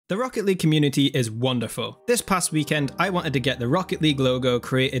The Rocket League community is wonderful. This past weekend, I wanted to get the Rocket League logo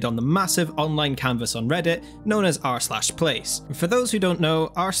created on the massive online canvas on Reddit known as r/place. For those who don't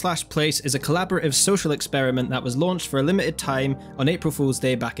know, r/place is a collaborative social experiment that was launched for a limited time on April Fool's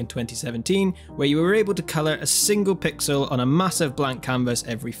Day back in 2017, where you were able to colour a single pixel on a massive blank canvas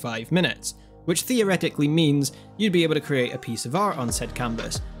every 5 minutes, which theoretically means you'd be able to create a piece of art on said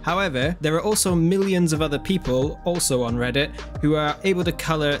canvas. However, there are also millions of other people, also on Reddit, who are able to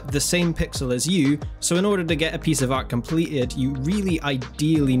colour the same pixel as you, so in order to get a piece of art completed, you really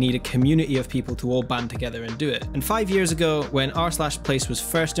ideally need a community of people to all band together and do it. And 5 years ago, when r/place was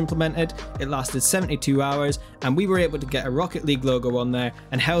first implemented, it lasted 72 hours, and we were able to get a Rocket League logo on there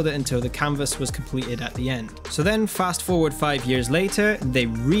and held it until the canvas was completed at the end. So then, fast forward 5 years later, they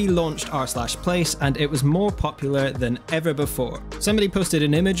relaunched r/place, and it was more popular than ever before. Somebody posted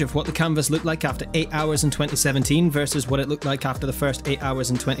an image of what the canvas looked like after 8 hours in 2017 versus what it looked like after the first 8 hours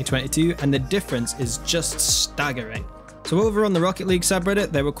in 2022, and the difference is just staggering. So over on the Rocket League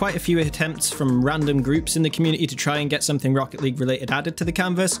subreddit, there were quite a few attempts from random groups in the community to try and get something Rocket League related added to the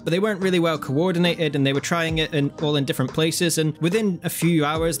canvas, but they weren't really well coordinated and they were trying it all in different places, and within a few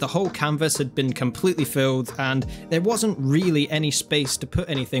hours the whole canvas had been completely filled and there wasn't really any space to put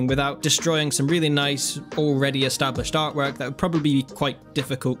anything without destroying some really nice, already established artwork that would probably be quite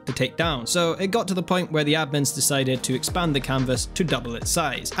difficult to take down. So it got to the point where the admins decided to expand the canvas to double its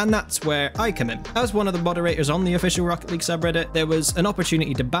size, and that's where I come in. As one of the moderators on the official Rocket League subreddit, there was an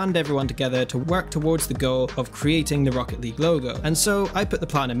opportunity to band everyone together to work towards the goal of creating the Rocket League logo. And so I put the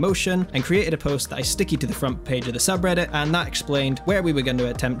plan in motion and created a post that I sticky to the front page of the subreddit, and that explained where we were going to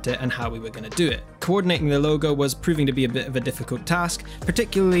attempt it and how we were going to do it. Coordinating the logo was proving to be a bit of a difficult task,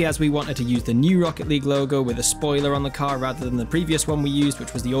 particularly as we wanted to use the new Rocket League logo with a spoiler on the car rather than the previous one we used,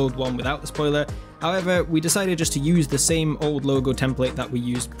 which was the old one without the spoiler. However, we decided just to use the same old logo template that we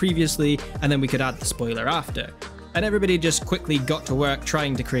used previously, and then we could add the spoiler after. And everybody just quickly got to work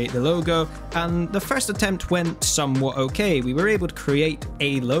trying to create the logo, and the first attempt went somewhat okay. We were able to create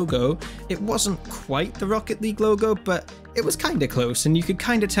a logo. It wasn't quite the Rocket League logo, but it was kind of close, and you could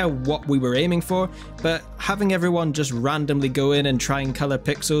kind of tell what we were aiming for, but having everyone just randomly go in and try and color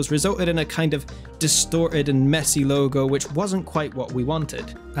pixels resulted in a kind of distorted and messy logo, which wasn't quite what we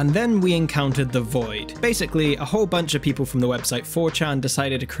wanted. And then we encountered the void. Basically, a whole bunch of people from the website 4chan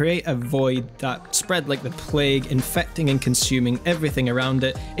decided to create a void that spread like the plague, infecting and consuming everything around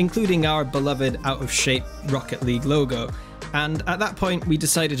it, including our beloved out-of-shape Rocket League logo. And at that point, we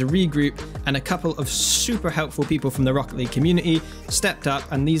decided to regroup, and a couple of super helpful people from the Rocket League community stepped up,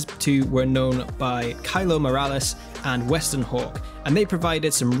 and these two were known by Kylo Morales and Western Hawk, and they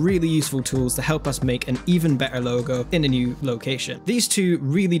provided some really useful tools to help us make an even better logo in a new location. These two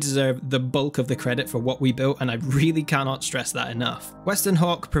really deserve the bulk of the credit for what we built, and I really cannot stress that enough. Western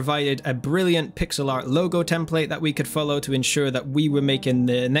Hawk provided a brilliant pixel art logo template that we could follow to ensure that we were making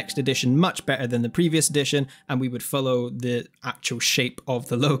the next edition much better than the previous edition, and we would follow the actual shape of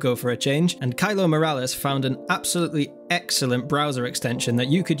the logo for a change. And Kylo Morales found an absolutely excellent browser extension that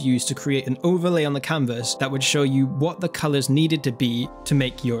you could use to create an overlay on the canvas that would show you what the colors needed to be to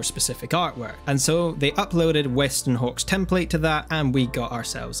make your specific artwork. And so they uploaded Western Hawk's template to that, and we got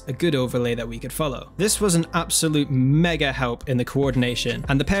ourselves a good overlay that we could follow. This was an absolute mega help in the coordination,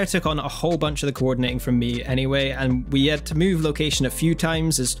 and the pair took on a whole bunch of the coordinating from me anyway, and we had to move location a few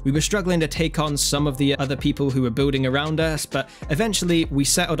times as we were struggling to take on some of the other people who were building around us, but eventually we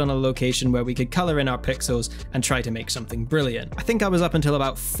settled on a location where we could color in our pixels and try to make something brilliant. I think I was up until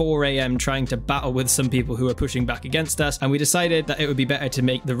about 4 AM trying to battle with some people who were pushing back against us, and we decided that it would be better to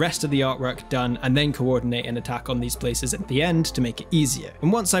make the rest of the artwork done and then coordinate an attack on these places at the end to make it easier.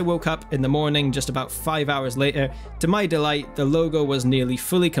 And once I woke up in the morning, just about 5 hours later, to my delight, the logo was nearly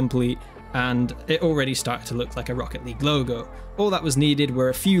fully complete, and it already started to look like a Rocket League logo. All that was needed were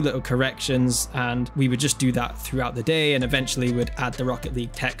a few little corrections, and we would just do that throughout the day, and eventually would add the Rocket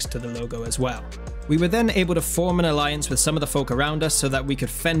League text to the logo as well. We were then able to form an alliance with some of the folk around us so that we could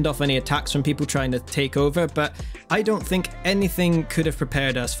fend off any attacks from people trying to take over, but I don't think anything could have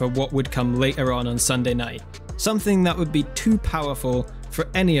prepared us for what would come later on Sunday night. Something that would be too powerful for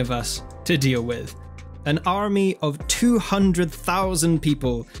any of us to deal with. An army of 200,000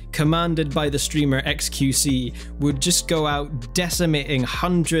 people, commanded by the streamer XQC, would just go out decimating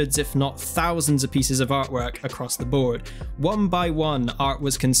hundreds if not thousands of pieces of artwork across the board. One by one, art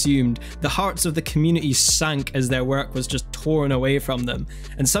was consumed. The hearts of the community sank as their work was just torn away from them.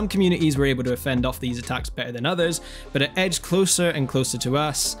 And some communities were able to fend off these attacks better than others, but it edged closer and closer to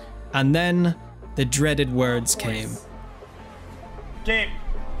us. And then the dreaded words came. Okay,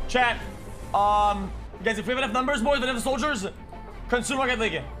 chat. Guys, if we have enough numbers, boys, enough soldiers, consume Rocket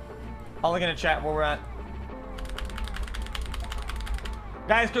League. I'll look in the chat where we're at.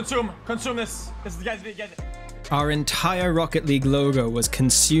 Guys, consume this. This is the guys. Get it. Our entire Rocket League logo was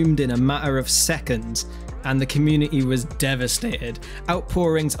consumed in a matter of seconds, and the community was devastated.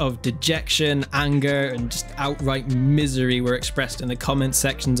 Outpourings of dejection, anger, and just outright misery were expressed in the comment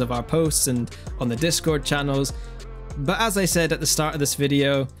sections of our posts and on the Discord channels. But as I said at the start of this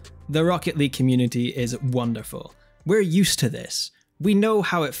video, the Rocket League community is wonderful. We're used to this. We know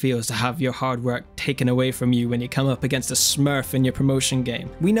how it feels to have your hard work taken away from you when you come up against a smurf in your promotion game.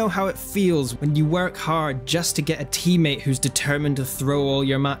 We know how it feels when you work hard just to get a teammate who's determined to throw all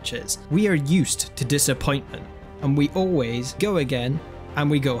your matches. We are used to disappointment, and we always go again,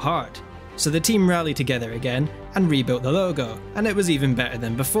 and we go hard. So the team rallied together again and rebuilt the logo, and it was even better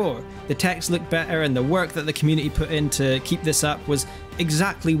than before. The text looked better, and the work that the community put in to keep this up was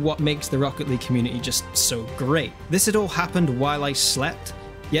exactly what makes the Rocket League community just so great. This had all happened while I slept,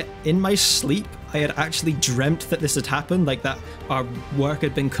 yet in my sleep I had actually dreamt that this had happened, like that our work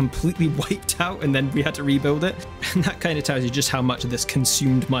had been completely wiped out and then we had to rebuild it. And that kind of tells you just how much of this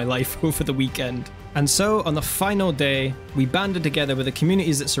consumed my life over the weekend. And so on the final day, we banded together with the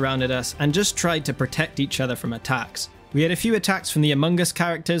communities that surrounded us and just tried to protect each other from attacks. We had a few attacks from the Among Us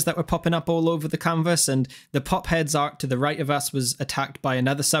characters that were popping up all over the canvas, and the Popheads art to the right of us was attacked by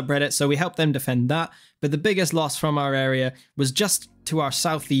another subreddit, so we helped them defend that. But the biggest loss from our area was just to our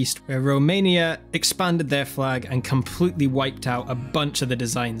southeast, where Romania expanded their flag and completely wiped out a bunch of the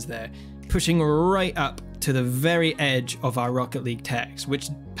designs there, pushing right up to the very edge of our Rocket League text, which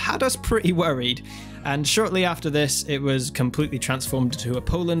had us pretty worried. And shortly after this, it was completely transformed to a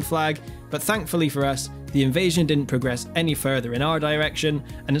Poland flag, but thankfully for us, the invasion didn't progress any further in our direction,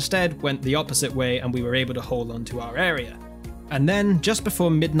 and instead went the opposite way, and we were able to hold on to our area. And then, just before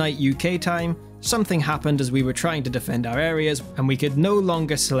midnight UK time, something happened as we were trying to defend our areas, and we could no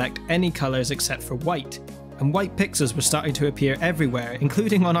longer select any colours except for white. And white pixels were starting to appear everywhere,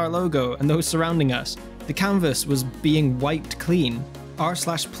 including on our logo and those surrounding us. The canvas was being wiped clean.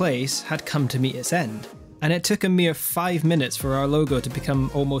 r/place had come to meet its end, and it took a mere 5 minutes for our logo to become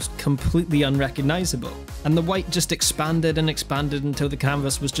almost completely unrecognisable. And the white just expanded and expanded until the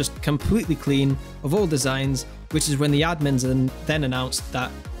canvas was just completely clean of all designs, which is when the admins then announced that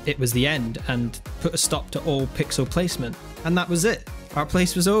it was the end and put a stop to all pixel placement. And that was it. Our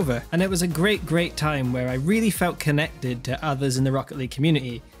place was over, and it was a great time where I really felt connected to others in the Rocket League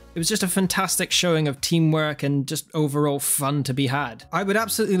community. It was just a fantastic showing of teamwork and just overall fun to be had. I would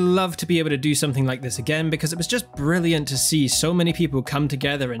absolutely love to be able to do something like this again, because it was just brilliant to see so many people come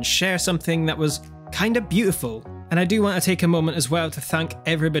together and share something that was kind of beautiful. And I do want to take a moment as well to thank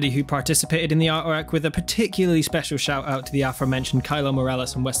everybody who participated in the artwork, with a particularly special shout out to the aforementioned Kylo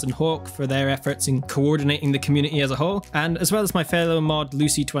Morales and Weston Hawk for their efforts in coordinating the community as a whole, and as well as my fellow mod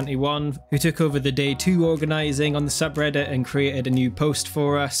Lucy21, who took over the day 2 organising on the subreddit and created a new post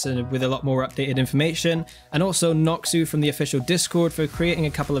for us and with a lot more updated information, and also Noxu from the official Discord for creating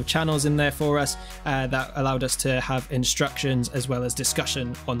a couple of channels in there for us that allowed us to have instructions as well as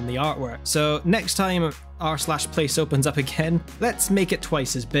discussion on the artwork. So next time r/place opens up again, let's make it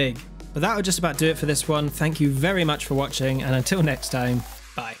twice as big. But that'll just about do it for this one. Thank you very much for watching, and until next time,